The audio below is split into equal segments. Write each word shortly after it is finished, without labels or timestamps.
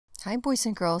Hi boys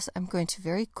and girls, I'm going to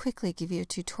very quickly give you a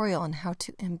tutorial on how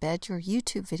to embed your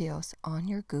YouTube videos on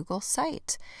your Google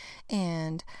site.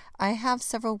 And I have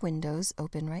several windows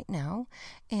open right now,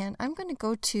 and I'm going to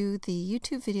go to the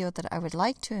YouTube video that I would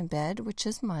like to embed, which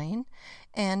is mine.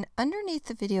 And underneath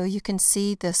the video you can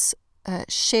see this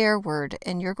share word,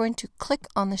 and you're going to click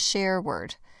on the share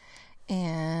word.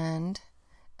 And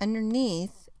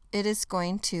underneath it is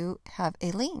going to have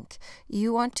a link.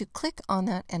 You want to click on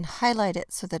that and highlight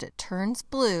it so that it turns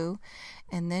blue,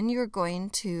 and then you're going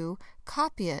to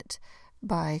copy it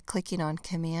by clicking on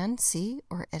Command C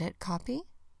or Edit Copy.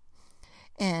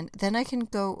 And then I can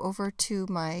go over to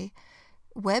my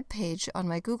web page on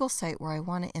my Google site where I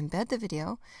want to embed the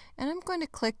video, and I'm going to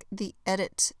click the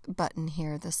Edit button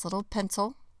here, this little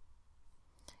pencil.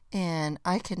 And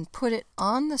I can put it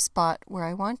on the spot where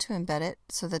I want to embed it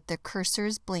so that the cursor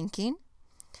is blinking.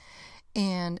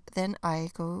 And then I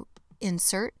go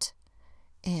Insert,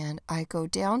 and I go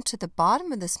down to the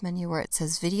bottom of this menu where it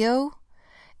says Video,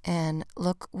 and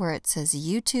look where it says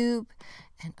YouTube,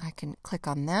 and I can click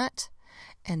on that.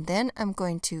 And then I'm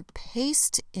going to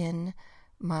paste in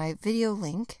my video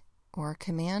link, or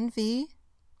Command V,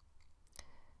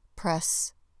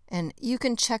 press, and you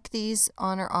can check these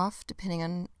on or off depending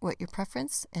on what your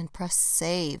preference, and press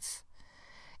Save.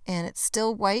 And it's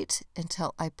still white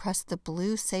until I press the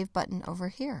blue Save button over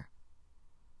here.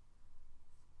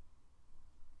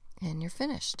 And you're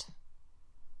finished.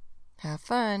 Have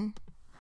fun!